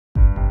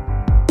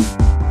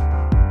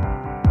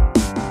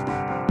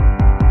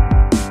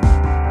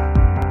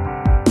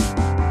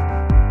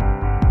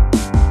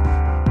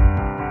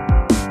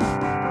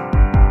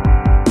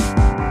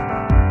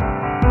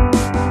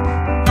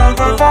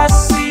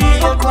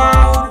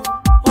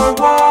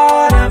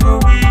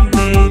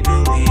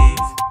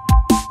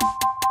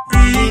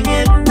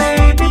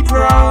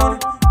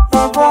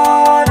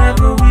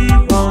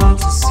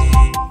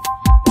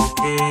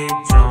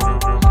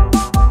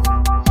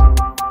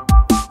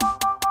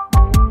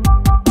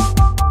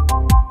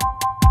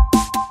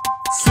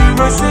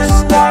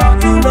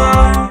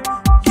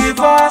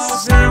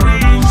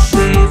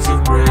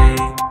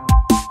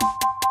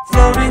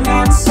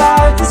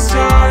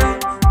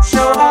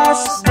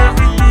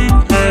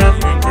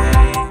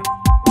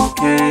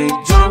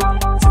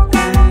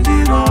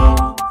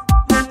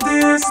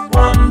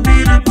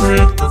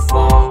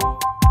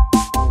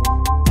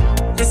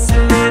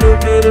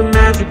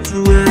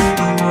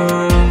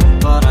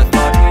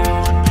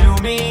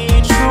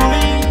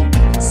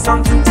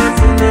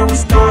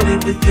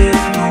within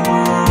the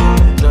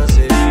world. Does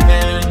it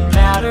even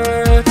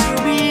matter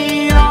to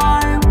me?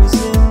 I was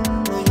in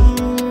the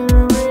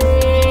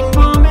hearing,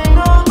 bumming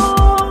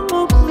along a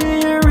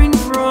clearing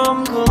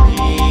from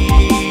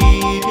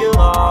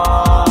Caligula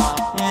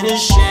and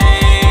his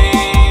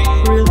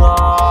Shangri-La.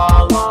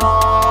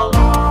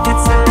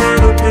 It's a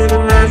little bit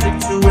of magic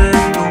to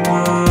end the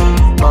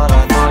world, But I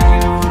thought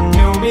you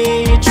knew me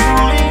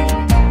truly.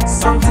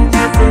 something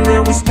different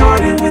than we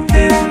started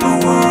within the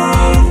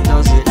world.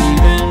 Does it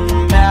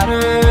even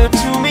matter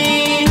to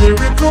me?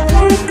 Lyrical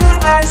worker,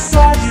 I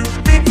saw you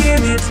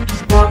begin it,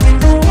 walking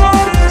the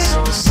waters.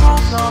 So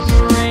soft on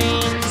the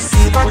rain,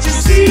 see What what you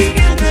you see see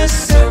in this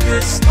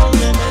circus, no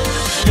limit.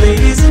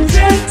 Ladies and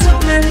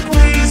gentlemen,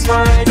 please,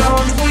 why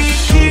don't we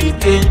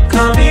keep it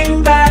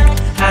coming back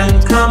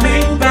and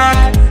coming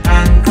back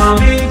and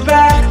coming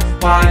back?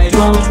 Why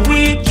don't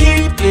we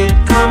keep it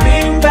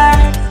coming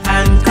back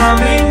and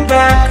coming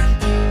back?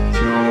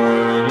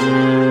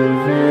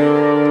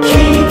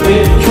 Keep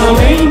it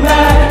coming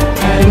back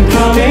and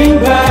coming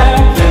back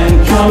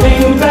and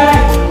coming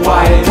back.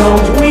 Why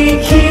don't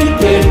we keep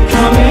it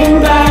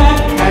coming back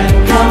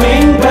and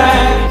coming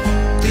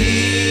back?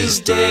 These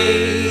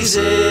days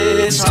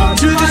it's hard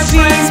to the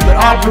scenes, but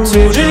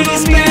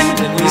opportunities bend,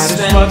 and we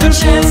spend the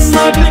chance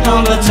nothing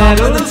on the top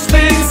of the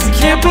fence. We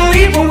can't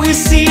believe what we've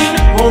seen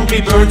won't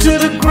be burned to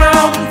the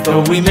ground,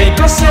 though we make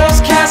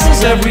ourselves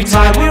castles every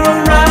time we're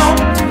around.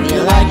 Do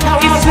you like how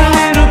It's a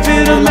little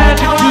bit of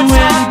magic to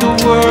end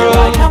the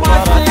world.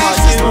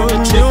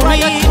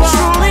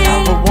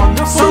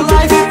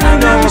 Something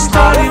different than we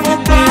started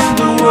within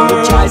the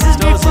world.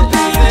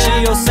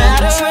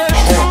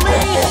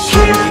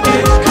 Keep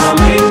it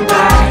coming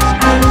back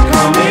and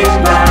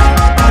coming back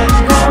and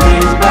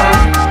coming back.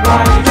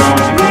 Why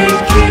don't we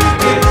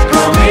keep it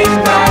coming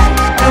back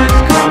and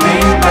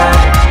coming back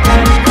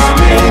and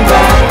coming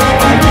back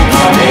and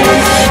coming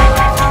back?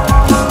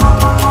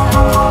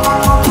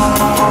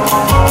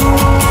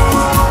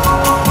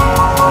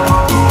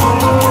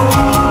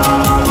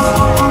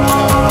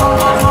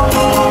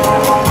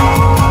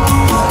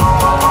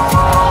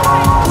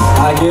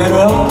 I get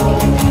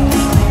up,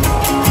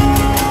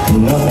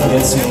 nothing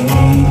gets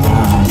me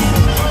down.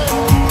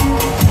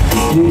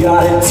 You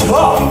got it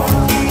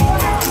tough,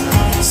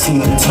 seem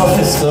the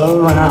toughest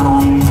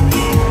around.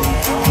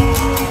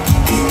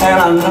 And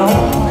I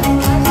know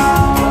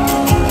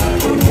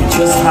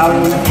just how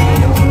you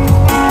feel.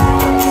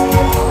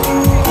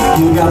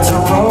 You got to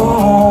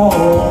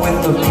roll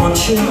with the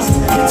punches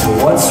to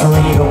what's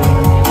real.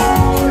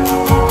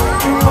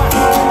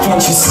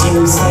 Can't you see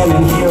me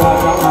standing here? I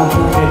got my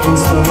back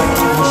against the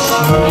wrecking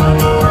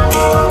machine.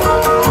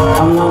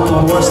 I'm not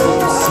the worst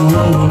that you've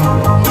seen.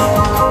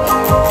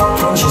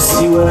 Can't you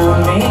see what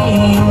I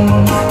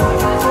mean?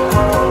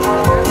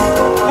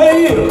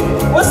 Hey you,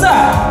 what's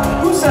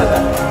that? Who said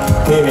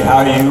that? Baby,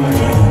 how you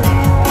been?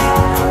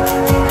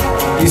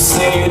 You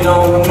say you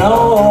don't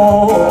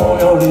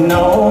know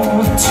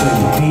till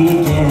you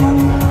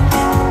begin.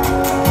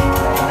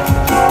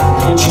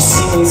 Can't you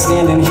see me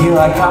standing here?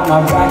 I got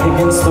my back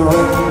against the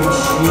wrecking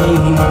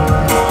machine.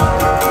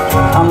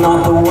 I'm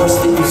not the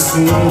worst that you've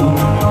seen.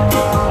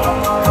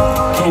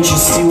 Can't you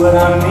see what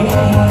I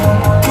mean?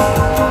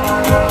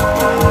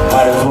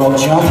 Might as well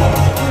jump.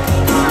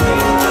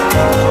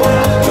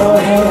 Go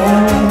ahead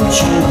and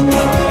jump.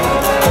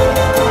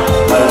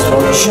 Might as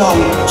well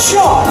jump.